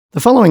The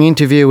following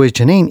interview is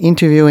Janine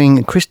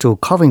interviewing Krystal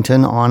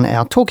Covington on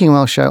our Talking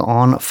Well show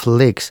on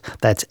Flix.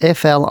 That's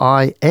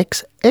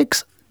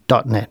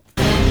FLIXX.net.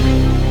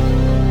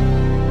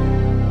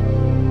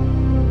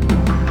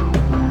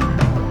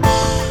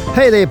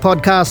 Hey there,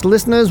 podcast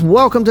listeners.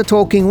 Welcome to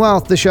Talking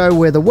Wealth, the show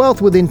where the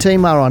Wealth Within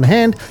team are on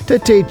hand to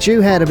teach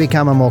you how to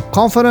become a more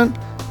confident,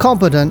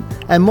 competent,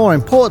 and more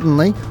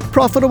importantly,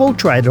 profitable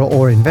trader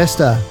or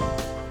investor.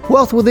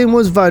 Wealth Within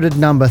was voted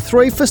number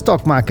 3 for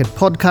Stock Market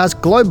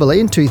Podcast globally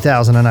in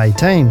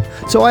 2018,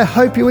 so I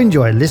hope you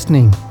enjoy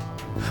listening.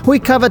 We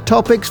cover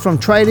topics from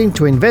trading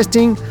to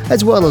investing,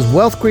 as well as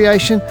wealth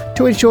creation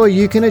to ensure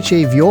you can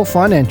achieve your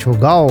financial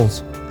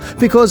goals.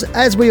 Because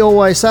as we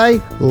always say,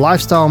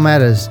 lifestyle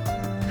matters.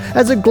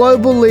 As a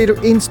global leader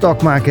in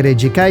stock market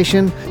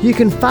education, you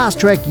can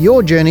fast-track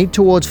your journey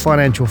towards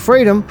financial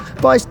freedom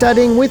by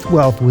studying with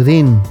Wealth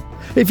Within.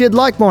 If you'd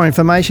like more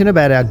information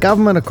about our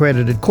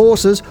government-accredited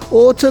courses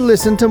or to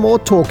listen to more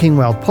Talking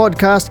Wealth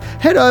podcasts,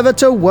 head over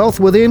to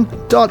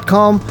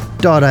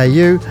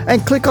wealthwithin.com.au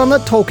and click on the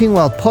Talking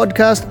Wealth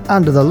podcast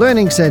under the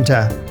Learning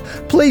Centre.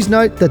 Please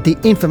note that the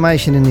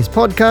information in this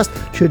podcast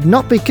should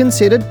not be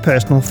considered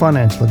personal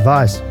financial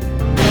advice.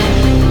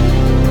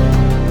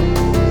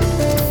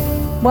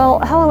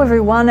 Well, hello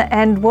everyone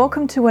and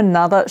welcome to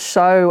another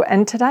show.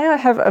 And today I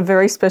have a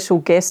very special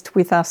guest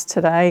with us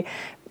today,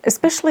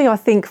 especially I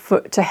think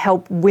to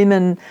help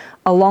women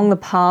along the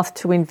path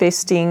to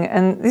investing.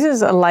 And this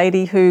is a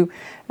lady who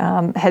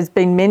has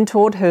been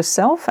mentored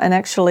herself and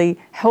actually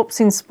helps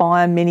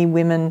inspire many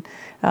women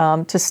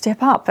to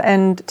step up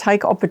and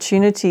take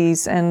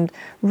opportunities and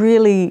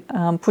really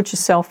put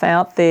yourself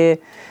out there.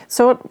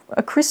 So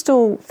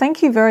Krystal,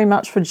 thank you very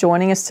much for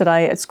joining us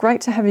today. It's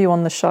great to have you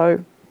on the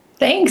show.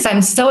 Thanks.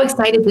 I'm so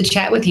excited to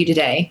chat with you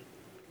today.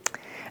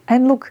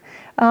 And look,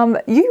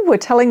 you were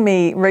telling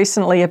me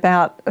recently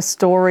about a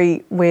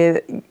story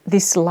where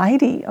this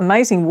lady,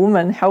 amazing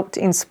woman, helped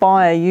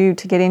inspire you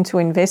to get into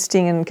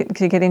investing and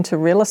to get into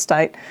real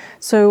estate.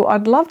 So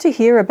I'd love to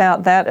hear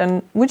about that.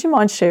 And would you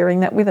mind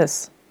sharing that with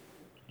us?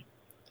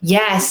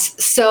 Yes.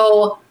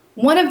 So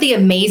one of the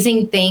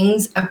amazing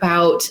things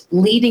about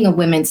leading a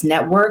women's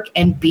network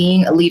and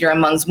being a leader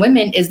amongst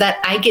women is that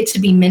I get to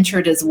be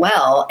mentored as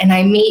well. And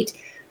I meet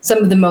some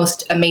of the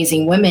most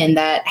amazing women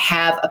that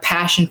have a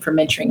passion for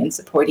mentoring and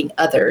supporting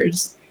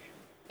others.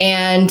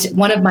 And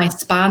one of my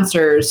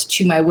sponsors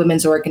to my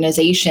women's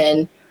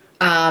organization,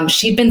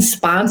 she'd been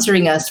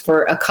sponsoring us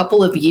for a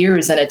couple of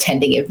years and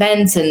attending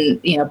events and,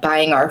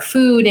 buying our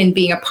food and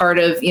being a part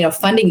of,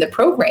 funding the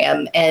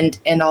program and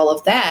all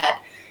of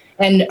that.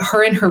 And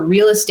her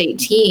real estate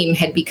team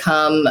had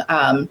become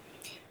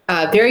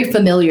very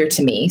familiar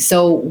to me.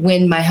 So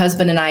when my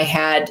husband and I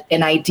had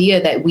an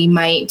idea that we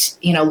might,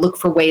 look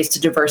for ways to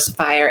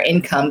diversify our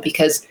income,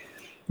 because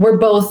we're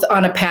both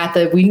on a path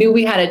of, we knew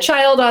we had a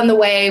child on the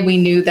way. We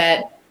knew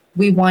that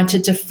we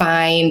wanted to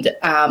find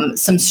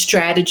some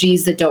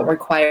strategies that don't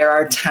require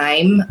our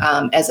time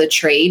as a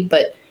trade,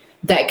 but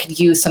that could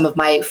use some of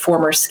my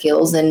former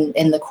skills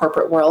in the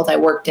corporate world. I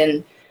worked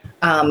in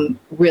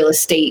real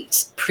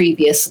estate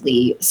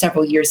previously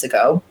several years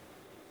ago.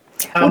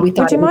 Would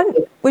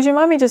you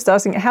mind me just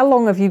asking, how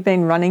long have you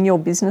been running your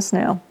business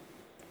now?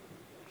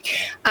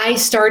 I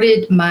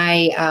started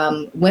my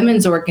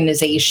women's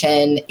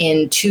organization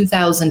in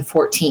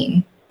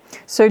 2014.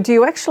 So do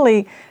you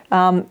actually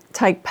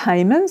take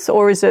payments,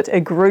 or is it a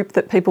group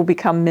that people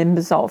become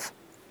members of?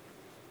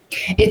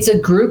 It's a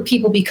group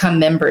people become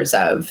members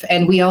of.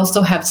 And we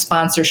also have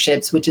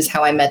sponsorships, which is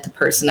how I met the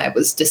person I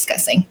was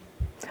discussing.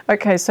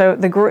 Okay, so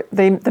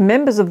the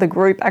members of the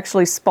group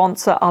actually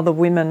sponsor other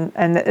women,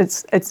 and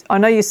it's. I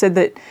know you said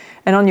that,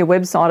 and on your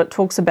website it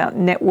talks about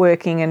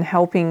networking and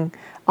helping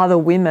other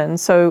women.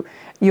 So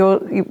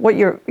what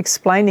you're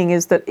explaining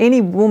is that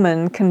any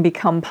woman can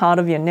become part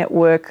of your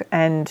network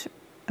and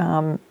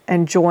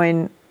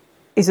join.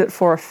 Is it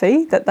for a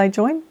fee that they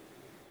join?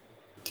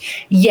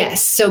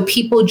 Yes. So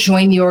people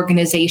join the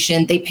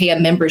organization, they pay a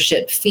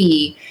membership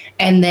fee,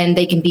 and then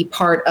they can be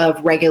part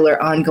of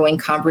regular ongoing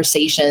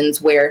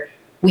conversations where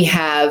we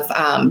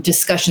have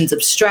discussions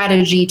of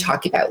strategy,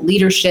 talk about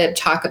leadership,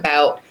 talk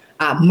about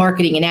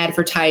marketing and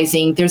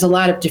advertising. There's a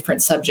lot of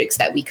different subjects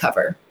that we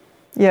cover.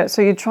 Yeah,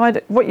 so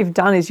what you've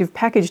done is you've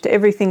packaged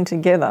everything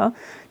together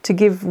to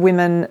give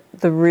women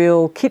the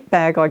real kit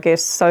bag, I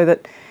guess, so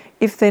that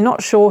if they're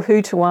not sure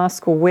who to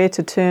ask or where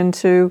to turn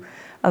to,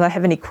 or they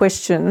have any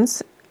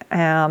questions,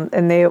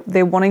 and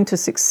they're wanting to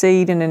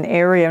succeed in an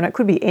area, and it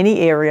could be any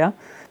area,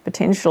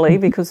 potentially,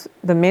 because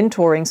the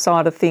mentoring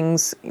side of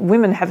things,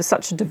 women have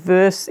such a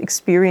diverse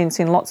experience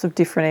in lots of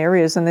different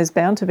areas, and there's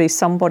bound to be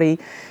somebody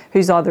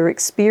who's either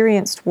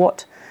experienced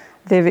what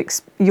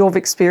you've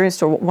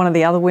experienced, or one of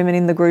the other women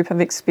in the group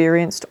have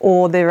experienced,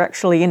 or they're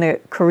actually in a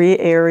career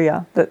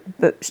area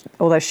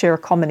or they share a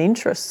common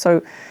interest.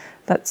 So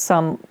that's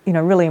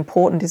really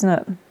important, isn't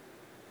it?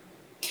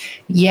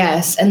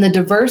 Yes, and the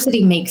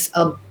diversity makes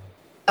a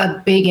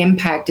big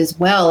impact as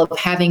well, of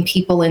having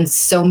people in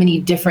so many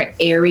different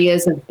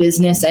areas of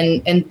business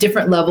and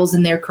different levels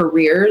in their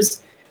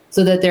careers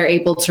so that they're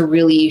able to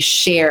really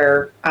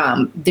share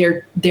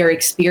their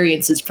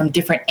experiences from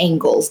different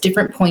angles,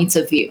 different points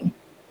of view.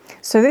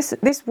 So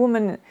this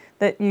woman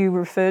that you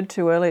referred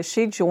to earlier,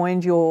 she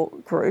joined your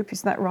group,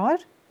 isn't that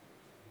right?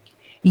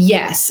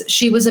 Yes,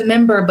 she was a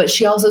member, but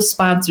she also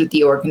sponsored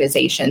the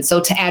organization. So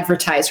to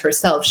advertise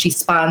herself, she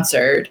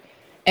sponsored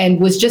and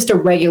was just a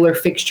regular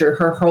fixture.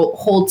 Her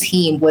whole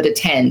team would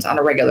attend on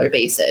a regular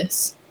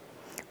basis.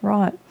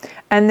 Right.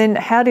 And then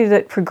how did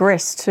it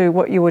progress to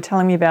what you were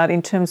telling me about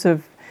in terms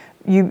of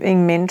you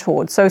being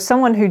mentored? So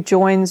someone who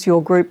joins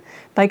your group,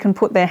 they can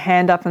put their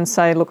hand up and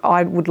say, look,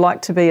 I would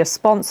like to be a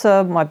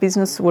sponsor. My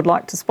business would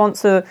like to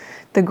sponsor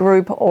the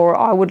group, or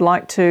I would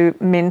like to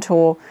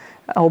mentor,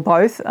 or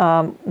both,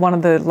 one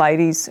of the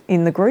ladies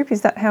in the group.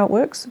 Is that how it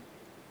works?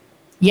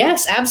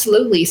 Yes,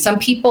 absolutely. Some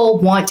people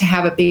want to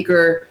have a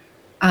bigger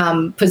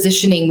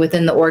positioning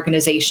within the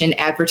organization,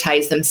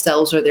 advertise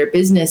themselves or their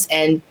business.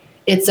 And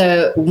it's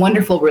a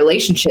wonderful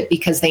relationship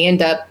because they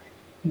end up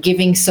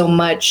giving so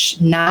much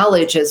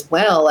knowledge as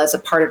well as a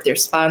part of their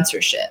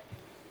sponsorship.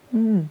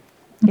 Mm.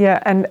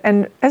 Yeah,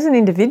 and as an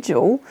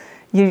individual,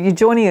 you're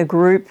joining a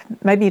group,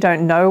 maybe you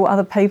don't know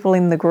other people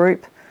in the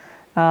group.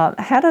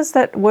 How does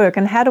that work,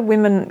 and how do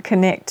women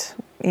connect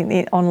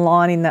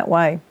online in that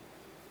way?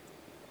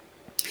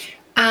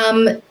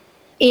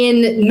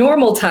 In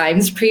normal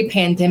times,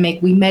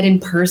 pre-pandemic, we met in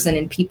person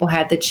and people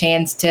had the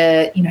chance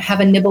to, have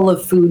a nibble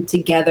of food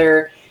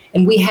together.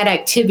 And we had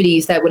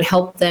activities that would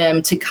help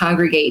them to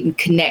congregate and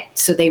connect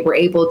so they were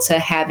able to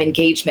have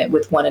engagement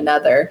with one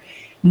another.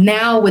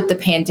 Now with the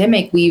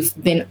pandemic, we've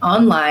been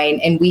online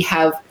and we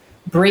have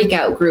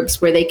breakout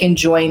groups where they can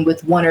join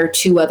with one or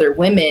two other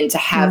women to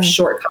have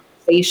short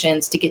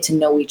conversations to get to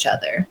know each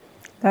other.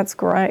 That's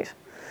great.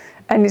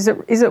 And is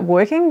it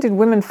working? Did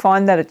women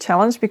find that a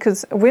challenge?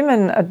 Because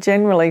women are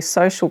generally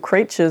social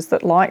creatures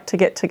that like to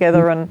get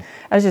together and,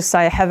 as you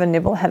say, have a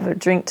nibble, have a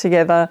drink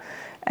together,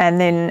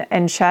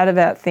 and chat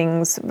about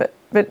things.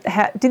 But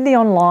how, did the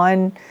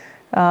online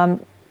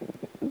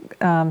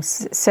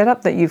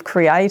setup that you've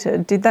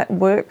created, did that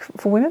work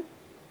for women?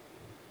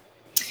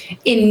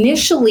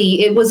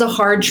 Initially, it was a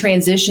hard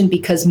transition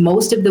because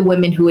most of the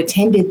women who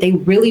attended, they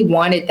really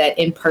wanted that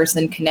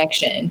in-person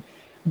connection.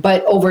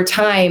 But over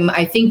time,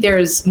 I think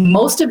there's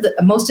most of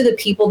the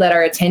people that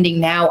are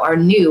attending now are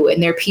new,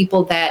 and they're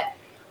people that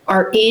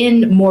are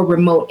in more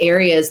remote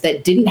areas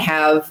that didn't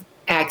have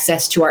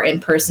access to our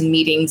in-person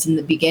meetings in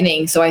the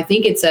beginning. So I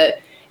think it's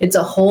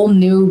a whole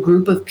new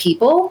group of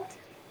people,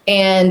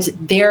 and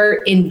they're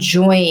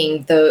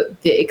enjoying the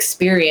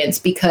experience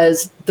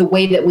because the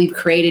way that we've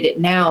created it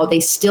now,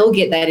 they still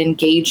get that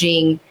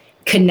engaging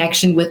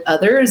connection with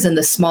others in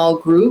the small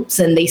groups,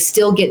 and they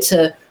still get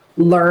to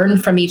learn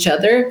from each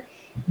other.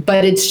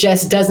 But it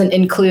just doesn't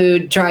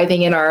include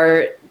driving in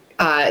our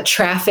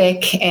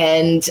traffic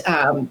and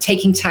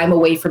taking time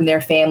away from their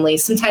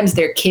families. Sometimes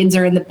their kids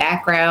are in the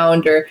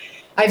background, or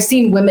I've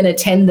seen women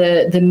attend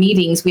the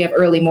meetings. We have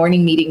early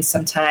morning meetings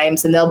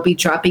sometimes, and they'll be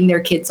dropping their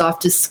kids off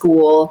to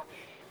school.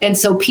 And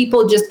so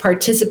people just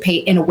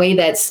participate in a way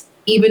that's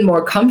even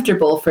more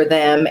comfortable for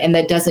them and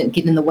that doesn't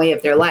get in the way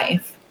of their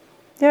life.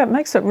 Yeah, it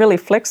makes it really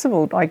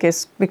flexible, I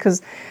guess,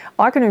 because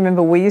I can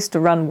remember we used to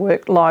run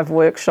live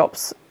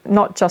workshops,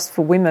 not just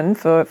for women,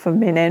 for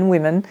men and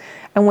women,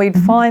 and we'd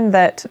find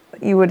that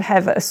you would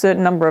have a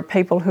certain number of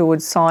people who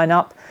would sign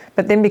up,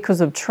 but then because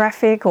of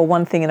traffic or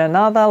one thing and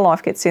another,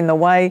 life gets in the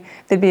way,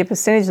 there'd be a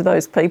percentage of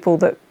those people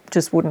that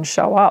just wouldn't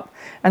show up.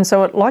 And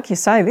so, like you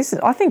say,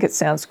 I think it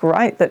sounds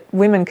great that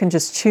women can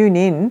just tune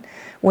in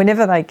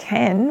whenever they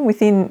can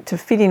to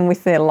fit in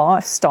with their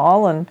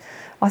lifestyle, and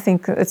I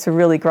think it's a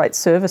really great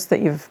service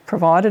that you've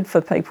provided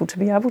for people to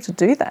be able to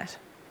do that.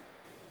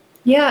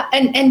 Yeah,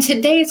 and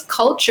today's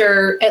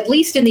culture, at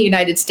least in the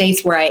United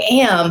States where I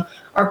am,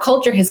 our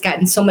culture has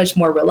gotten so much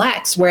more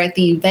relaxed, where at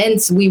the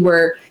events we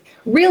were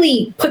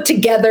really put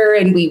together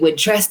and we would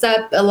dress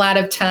up a lot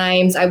of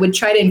times. I would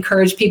try to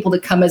encourage people to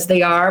come as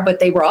they are, but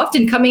they were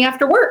often coming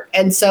after work.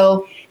 And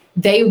so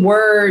they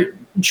were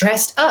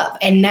dressed up,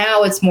 and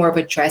now it's more of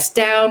a dress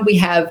down. We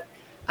have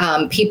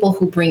people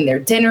who bring their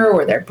dinner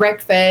or their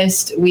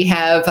breakfast. We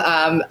have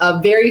a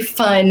very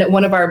fun,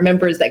 one of our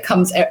members that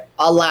comes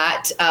a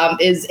lot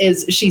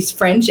is she's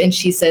French, and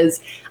she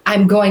says,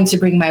 I'm going to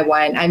bring my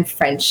wine. I'm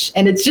French.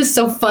 And it's just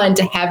so fun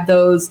to have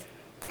those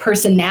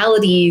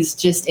personalities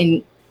just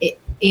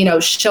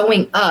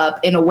showing up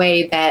in a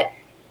way that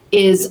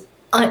is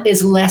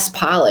less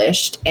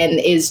polished and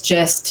is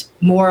just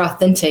more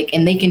authentic,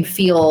 and they can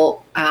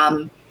feel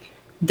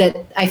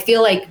that I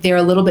feel like they're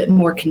a little bit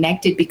more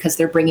connected because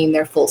they're bringing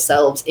their full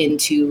selves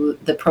into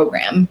the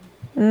program.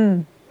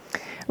 Mm.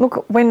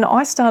 Look, when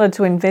I started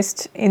to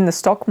invest in the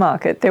stock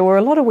market, there were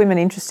a lot of women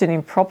interested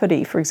in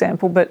property, for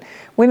example, but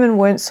women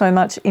weren't so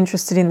much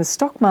interested in the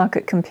stock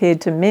market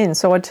compared to men.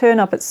 So I'd turn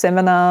up at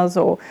seminars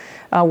or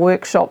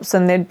workshops,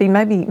 and there'd be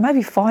maybe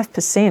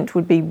 5%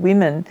 would be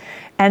women.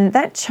 And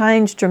that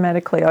changed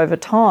dramatically over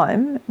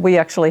time. We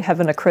actually have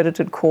an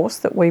accredited course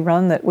that we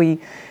run that we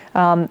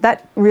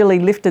That really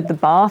lifted the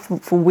bar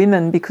for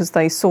women because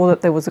they saw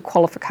that there was a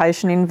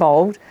qualification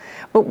involved.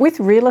 But with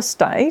real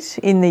estate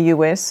in the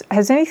US,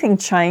 has anything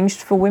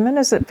changed for women?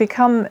 Has it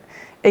become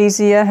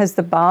easier? Has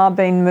the bar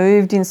been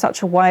moved in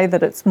such a way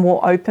that it's more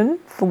open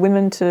for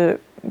women to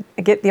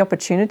get the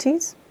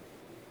opportunities?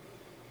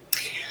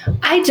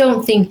 I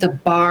don't think the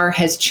bar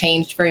has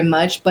changed very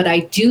much, but I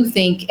do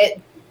think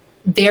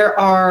there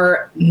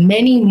are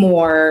many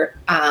more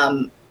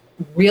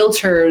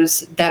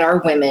realtors that are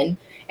women,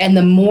 and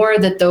the more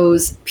that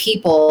those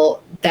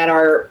people that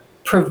are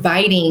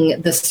providing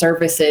the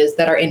services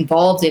that are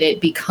involved in it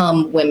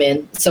become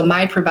women. So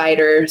my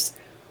providers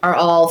are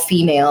all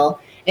female,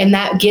 and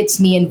that gets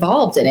me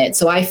involved in it.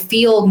 So I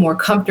feel more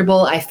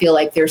comfortable. I feel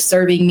like they're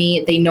serving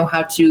me. They know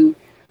how to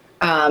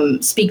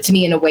speak to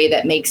me in a way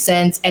that makes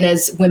sense. And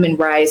as women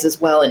rise as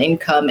well in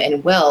income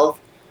and wealth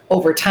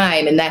over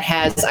time, and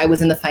I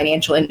was in the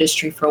financial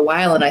industry for a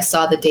while, and I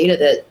saw the data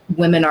that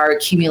women are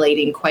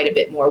accumulating quite a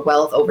bit more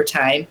wealth over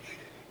time.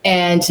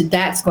 And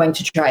that's going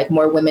to drive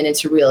more women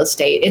into real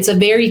estate. It's a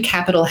very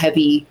capital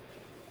heavy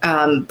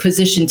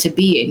position to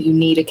be in. You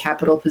need a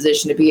capital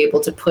position to be able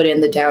to put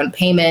in the down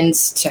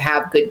payments, to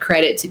have good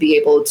credit, to be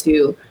able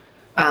to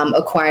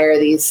acquire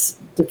these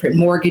different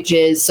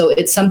mortgages. So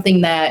it's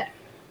something that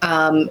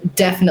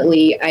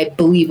definitely, I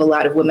believe a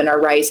lot of women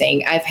are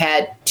rising. I've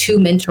had 2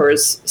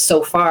 mentors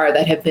so far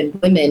that have been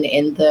women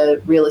in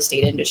the real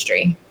estate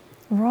industry.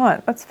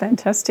 Right, that's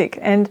fantastic.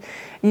 And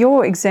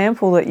your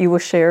example that you were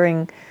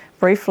sharing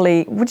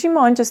briefly, would you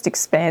mind just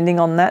expanding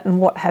on that and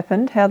what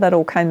happened, how that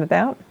all came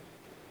about?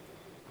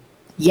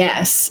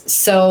 Yes.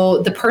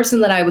 So the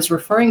person that I was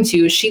referring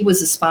to, she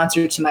was a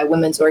sponsor to my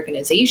women's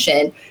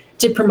organization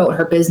to promote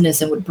her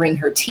business and would bring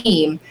her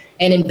team.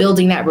 And in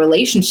building that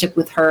relationship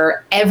with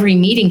her, every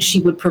meeting she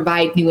would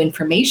provide new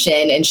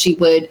information, and she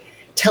would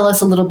tell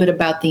us a little bit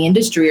about the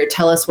industry or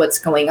tell us what's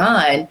going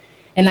on.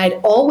 And I'd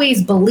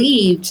always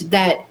believed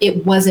that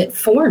it wasn't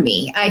for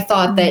me. I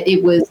thought that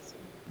it was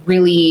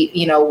really,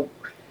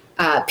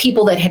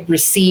 people that had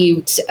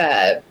received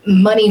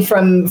money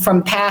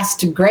from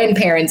past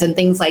grandparents and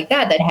things like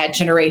that had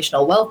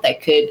generational wealth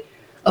that could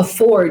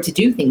afford to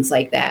do things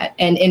like that.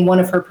 And in one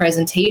of her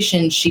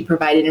presentations, she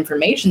provided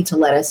information to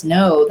let us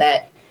know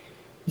that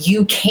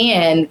you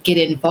can get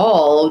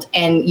involved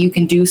and you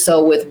can do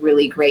so with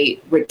really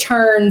great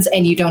returns,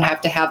 and you don't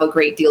have to have a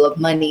great deal of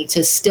money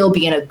to still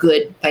be in a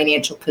good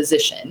financial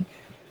position.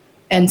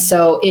 And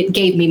so it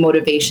gave me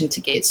motivation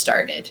to get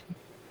started.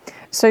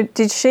 So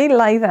did she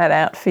lay that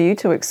out for you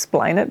to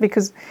explain it?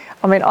 Because,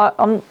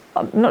 I'm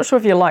not sure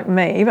if you're like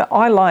me, but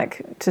I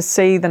like to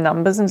see the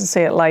numbers and to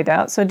see it laid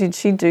out. So did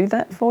she do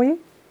that for you?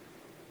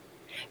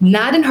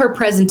 Not in her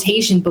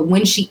presentation, but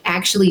when she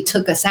actually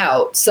took us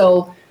out.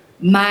 So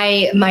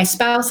my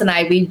spouse and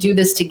I, we do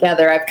this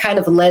together. I've kind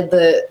of led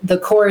the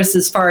chorus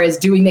as far as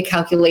doing the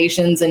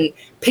calculations and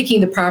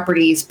picking the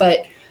properties,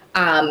 but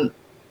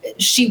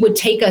she would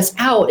take us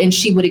out and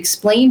she would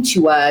explain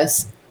to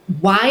us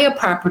why a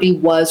property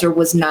was or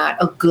was not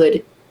a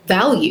good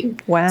value.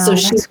 Wow, so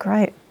that's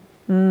great.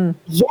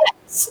 Yes.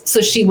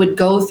 So she would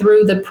go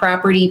through the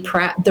property,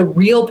 the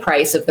real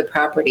price of the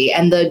property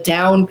and the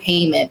down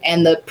payment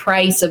and the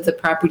price of the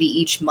property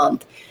each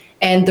month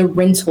and the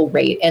rental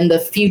rate and the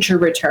future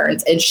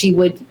returns. And she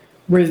would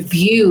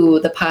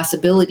review the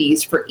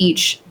possibilities for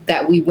each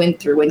that we went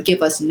through and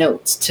give us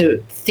notes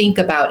to think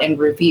about and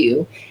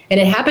review.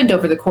 And it happened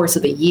over the course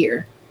of a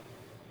year.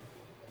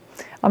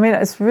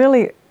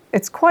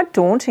 It's quite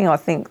daunting, I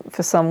think,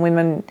 for some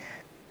women,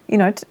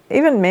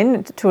 even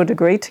men to a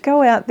degree, to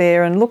go out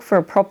there and look for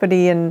a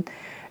property. And,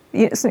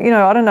 I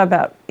don't know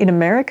about in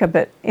America,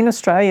 but in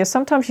Australia,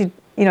 sometimes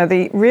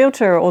the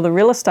realtor or the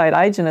real estate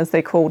agent, as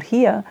they're called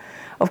here,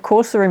 of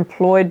course, are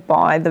employed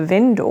by the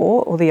vendor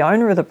or the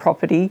owner of the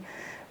property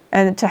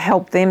and to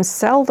help them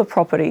sell the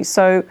property.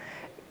 So,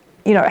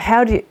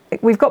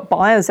 we've got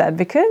buyer's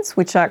advocates,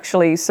 which are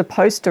actually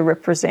supposed to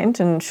represent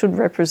and should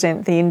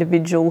represent the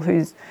individual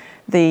who's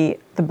the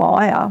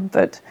buyer.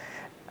 But,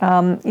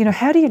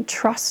 how do you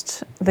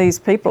trust these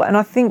people? And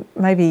I think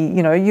maybe,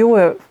 you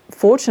were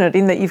fortunate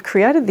in that you've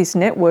created this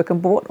network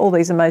and brought all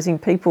these amazing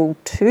people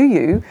to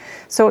you.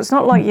 So it's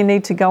not like you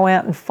need to go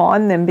out and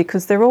find them,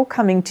 because they're all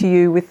coming to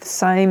you with the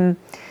same,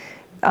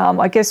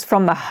 I guess,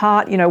 from the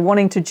heart,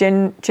 wanting to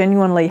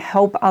genuinely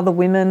help other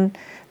women.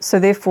 So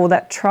therefore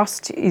that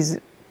trust is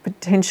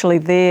potentially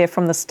there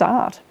from the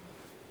start.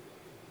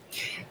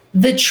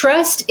 The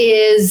trust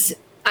is,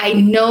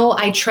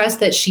 I trust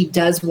that she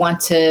does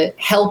want to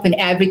help and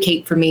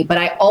advocate for me, but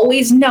I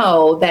always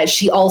know that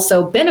she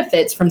also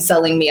benefits from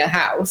selling me a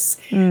house.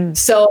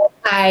 So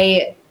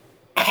I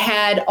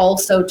had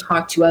also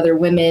talked to other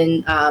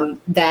women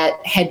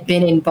that had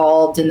been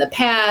involved in the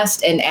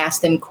past and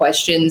asked them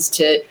questions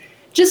to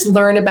just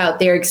learn about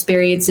their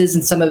experiences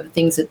and some of the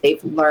things that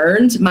they've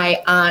learned.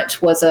 My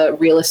aunt was a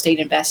real estate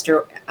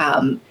investor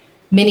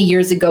many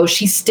years ago.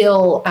 She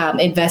still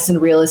invests in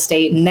real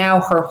estate. Now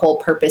her whole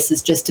purpose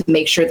is just to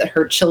make sure that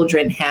her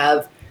children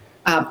have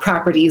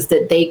properties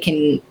that they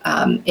can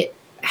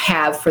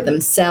have for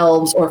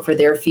themselves or for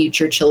their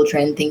future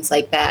children, things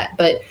like that.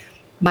 But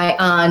my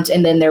aunt,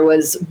 and then there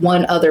was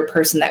one other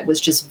person that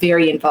was just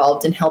very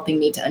involved in helping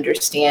me to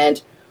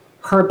understand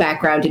her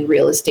background in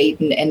real estate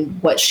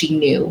and what she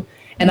knew.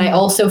 And I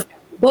also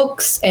found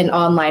books and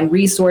online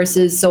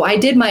resources. So I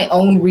did my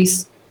own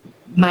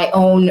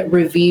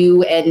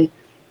review and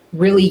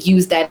really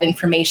used that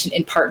information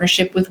in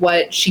partnership with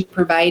what she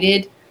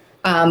provided.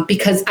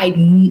 Because I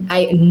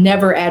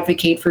never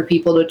advocate for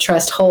people to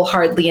trust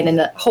wholeheartedly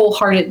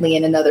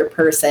in another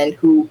person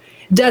who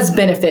does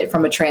benefit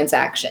from a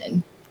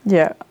transaction.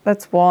 Yeah,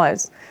 that's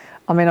wise.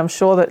 I mean, I'm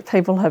sure that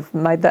people have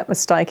made that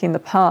mistake in the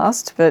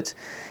past, but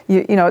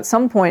you know, at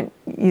some point,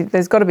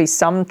 there's got to be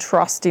some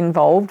trust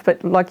involved.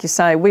 But like you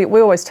say, we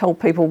always tell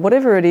people,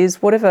 whatever it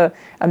is, whatever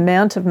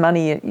amount of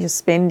money you're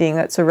spending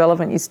that's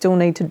irrelevant, you still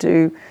need to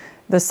do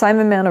the same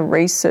amount of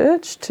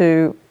research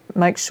to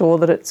make sure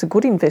that it's a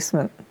good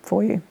investment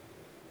for you.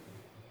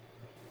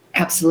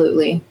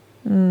 Absolutely.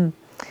 And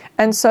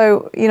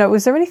so, you know,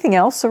 was there anything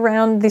else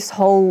around this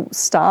whole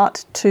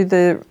start to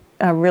the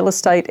real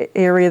estate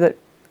area that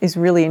is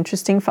really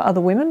interesting for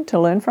other women to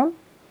learn from?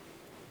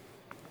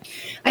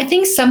 I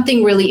think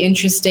something really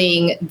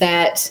interesting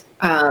that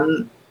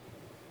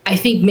I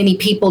think many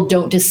people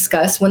don't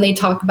discuss when they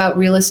talk about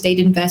real estate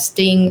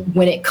investing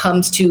when it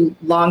comes to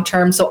long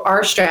term. So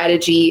our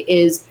strategy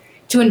is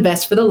to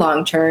invest for the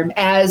long term.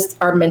 As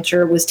our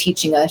mentor was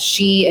teaching us,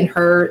 she and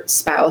her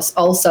spouse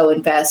also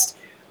invest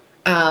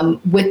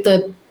with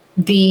the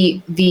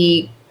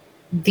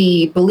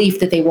belief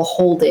that they will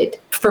hold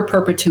it for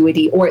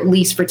perpetuity or at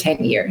least for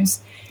 10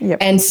 years. Yep.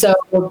 And so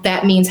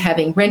that means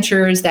having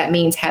renters, that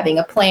means having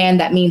a plan,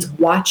 that means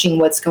watching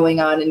what's going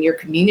on in your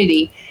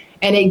community.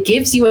 And it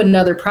gives you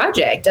another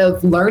project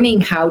of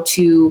learning how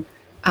to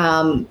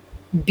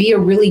be a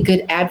really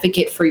good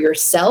advocate for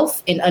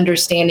yourself in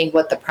understanding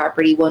what the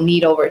property will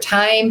need over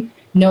time,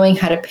 knowing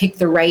how to pick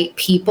the right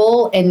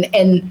people,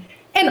 and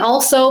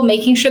also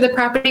making sure the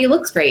property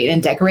looks great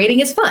and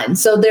decorating is fun.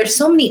 So there's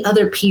so many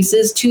other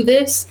pieces to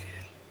this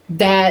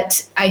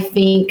that I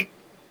think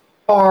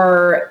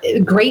are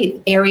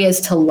great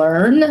areas to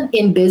learn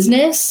in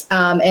business.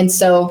 And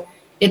so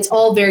it's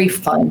all very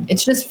fun.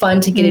 It's just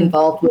fun to get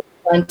involved with,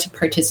 fun to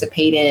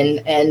participate in.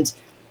 And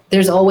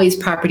there's always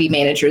property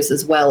managers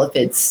as well if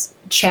it's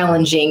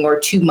challenging or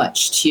too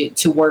much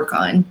to work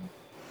on.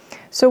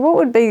 So what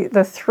would be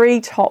the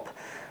 3 top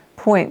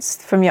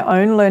points from your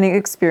own learning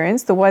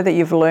experience, the way that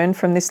you've learned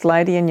from this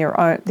lady and your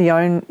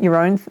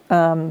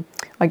own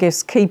I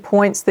guess, key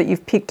points that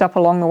you've picked up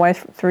along the way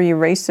through your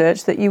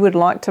research that you would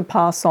like to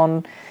pass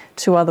on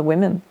to other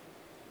women?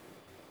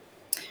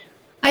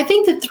 I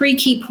think the 3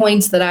 key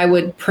points that I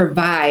would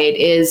provide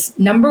is,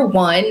 number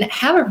 1,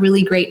 have a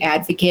really great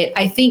advocate.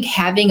 I think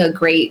having a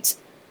great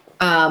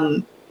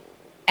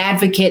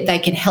advocate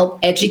that can help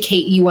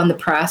educate you on the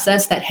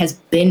process, that has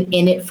been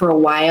in it for a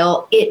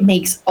while, it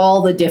makes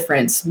all the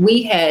difference.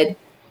 We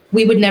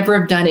would never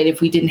have done it if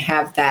we didn't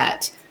have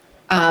that.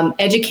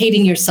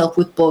 Educating yourself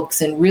with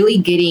books and really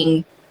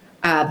getting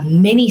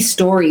many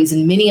stories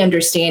and many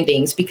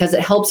understandings, because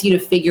it helps you to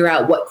figure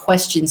out what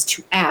questions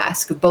to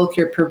ask of both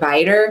your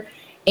provider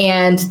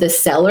and the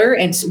seller,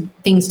 and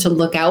things to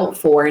look out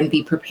for and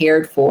be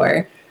prepared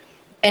for.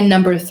 And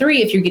number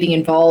 3, if you're getting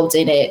involved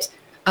in it,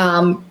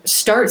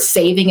 start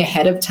saving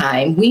ahead of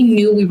time. We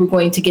knew we were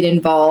going to get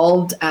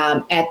involved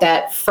at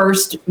that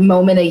first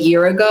moment a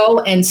year ago,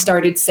 and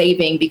started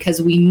saving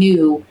because we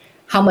knew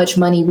how much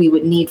money we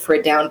would need for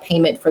a down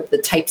payment for the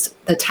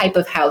type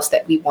of house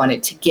that we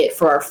wanted to get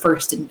for our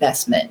first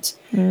investment.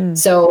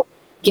 So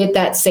get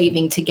that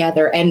saving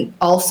together. And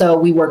also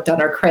we worked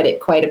on our credit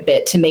quite a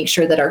bit to make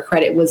sure that our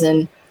credit was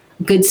in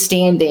good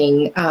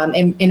standing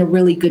and in a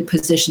really good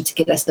position to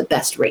get us the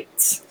best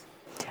rates.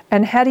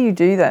 And how do you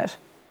do that?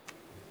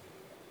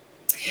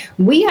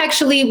 We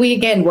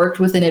again worked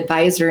with an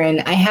advisor,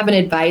 and I have an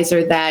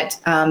advisor that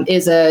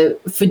is a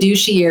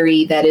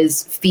fiduciary that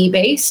is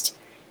fee-based.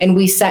 And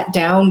we sat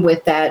down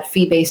with that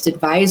fee-based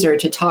advisor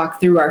to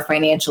talk through our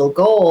financial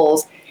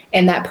goals.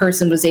 And that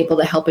person was able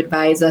to help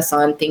advise us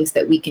on things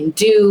that we can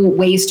do,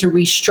 ways to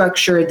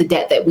restructure the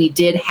debt that we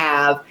did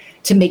have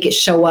to make it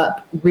show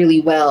up really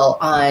well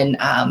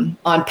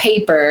on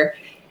paper,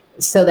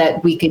 so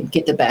that we could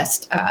get the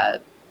best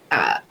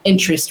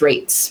interest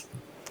rates.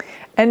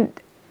 And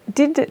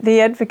did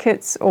the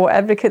advocate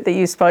that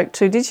you spoke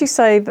to, did she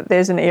say that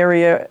there's an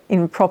area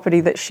in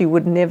property that she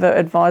would never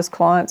advise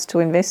clients to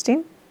invest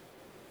in?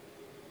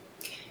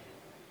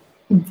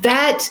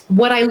 That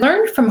what I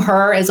learned from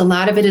her is a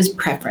lot of it is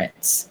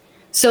preference.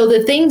 So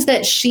the things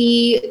that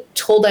she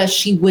told us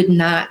she would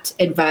not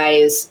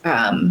advise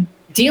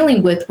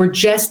dealing with were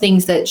just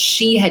things that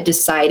she had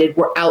decided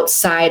were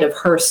outside of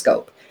her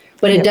scope.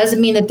 But it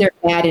doesn't mean that they're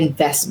bad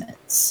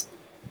investments.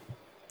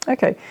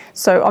 Okay.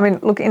 So, I mean,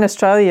 look, in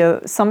Australia,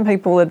 some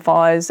people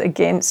advise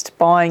against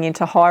buying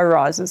into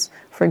high-rises,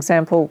 for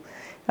example,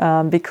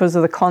 because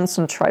of the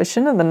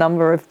concentration and the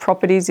number of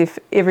properties. If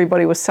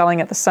everybody was selling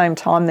at the same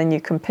time, then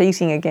you're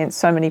competing against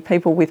so many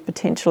people with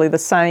potentially the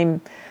same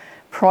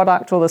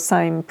product or the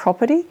same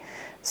property.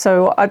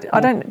 So I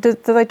don't. Do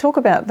they talk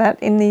about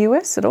that in the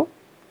US at all?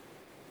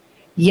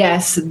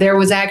 Yes, there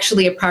was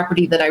actually a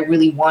property that I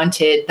really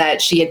wanted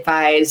that she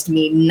advised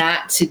me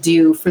not to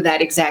do for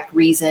that exact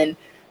reason.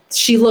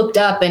 She looked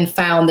up and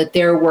found that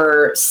there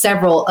were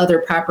several other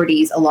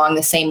properties along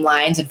the same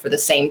lines and for the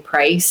same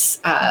price,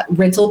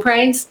 rental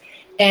price.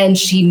 And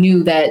she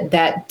knew that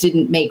that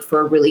didn't make for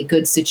a really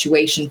good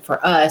situation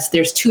for us.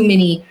 There's too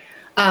many,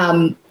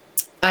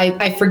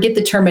 I forget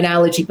the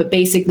terminology, but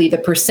basically the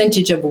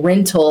percentage of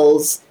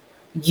rentals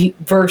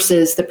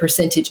versus the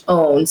percentage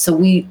owned. So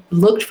we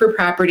looked for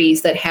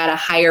properties that had a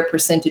higher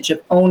percentage of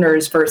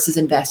owners versus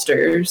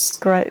investors.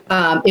 Great.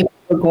 If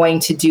we were going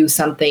to do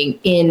something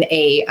in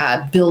a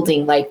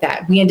building like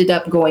that, we ended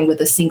up going with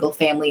a single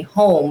family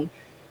home.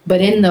 But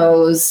in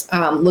those,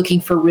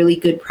 looking for really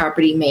good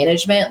property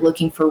management,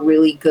 looking for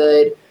really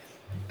good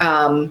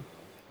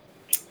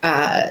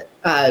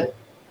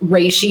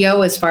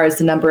ratio as far as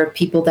the number of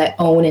people that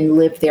own and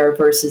live there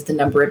versus the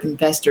number of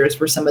investors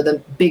were some of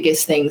the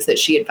biggest things that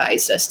she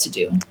advised us to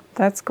do.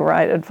 That's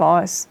great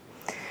advice.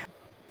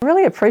 I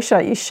really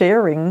appreciate you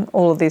sharing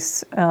all of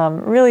this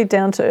really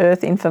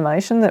down-to-earth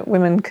information that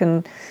women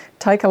can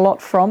take a lot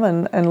from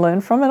and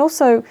learn from. And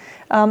also,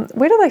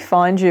 where do they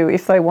find you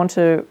if they want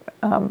to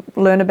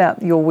learn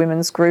about your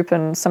women's group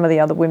and some of the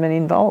other women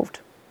involved?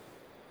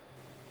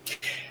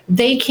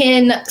 They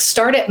can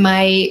start at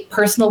my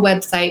personal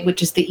website,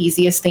 which is the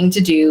easiest thing to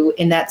do,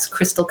 and that's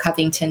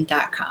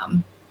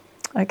krystalcovington.com.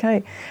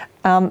 Okay.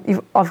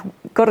 I've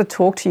got to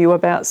talk to you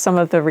about some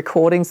of the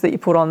recordings that you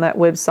put on that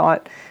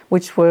website,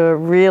 which were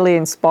really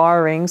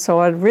inspiring. So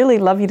I'd really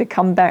love you to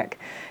come back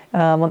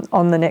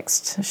on the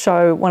next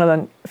show, one of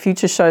the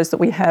future shows that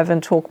we have,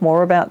 and talk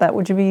more about that.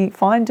 Would you be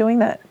fine doing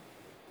that?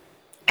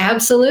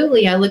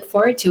 Absolutely. I look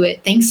forward to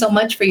it. Thanks so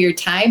much for your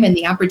time and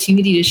the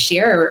opportunity to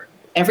share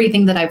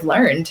everything that I've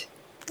learned.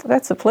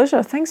 That's a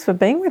pleasure. Thanks for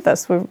being with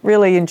us. We've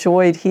really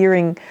enjoyed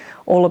hearing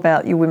all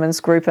about your women's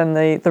group and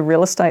the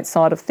real estate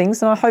side of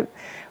things. And I hope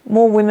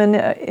more women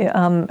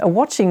are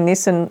watching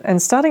this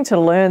and starting to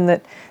learn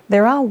that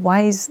there are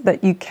ways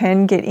that you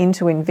can get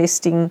into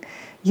investing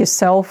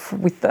yourself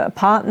with a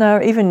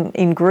partner, even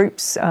in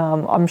groups.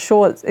 I'm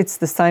sure it's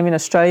the same in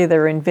Australia.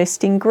 There are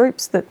investing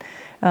groups that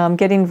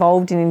get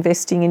involved in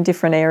investing in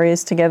different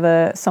areas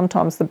together.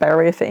 Sometimes the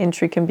barrier for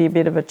entry can be a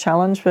bit of a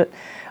challenge, but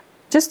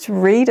just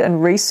read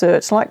and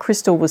research, like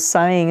Krystal was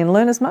saying, and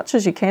learn as much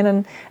as you can,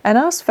 and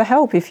ask for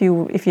help if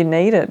you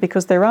need it,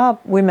 because there are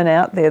women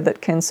out there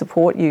that can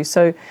support you.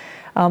 So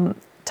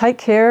take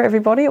care,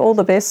 everybody. All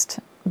the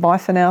best. Bye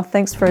for now.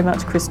 Thanks very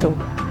much, Krystal.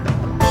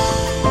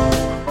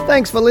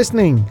 Thanks for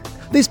listening.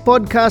 This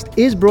podcast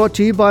is brought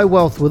to you by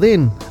Wealth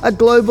Within, a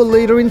global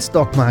leader in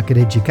stock market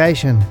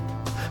education.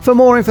 For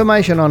more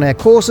information on our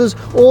courses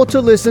or to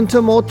listen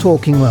to more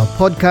Talking Wealth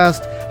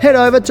podcasts, head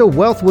over to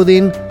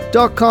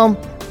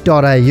wealthwithin.com.au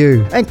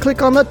and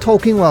click on the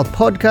Talking Wealth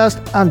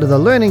podcast under the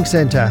Learning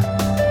Centre.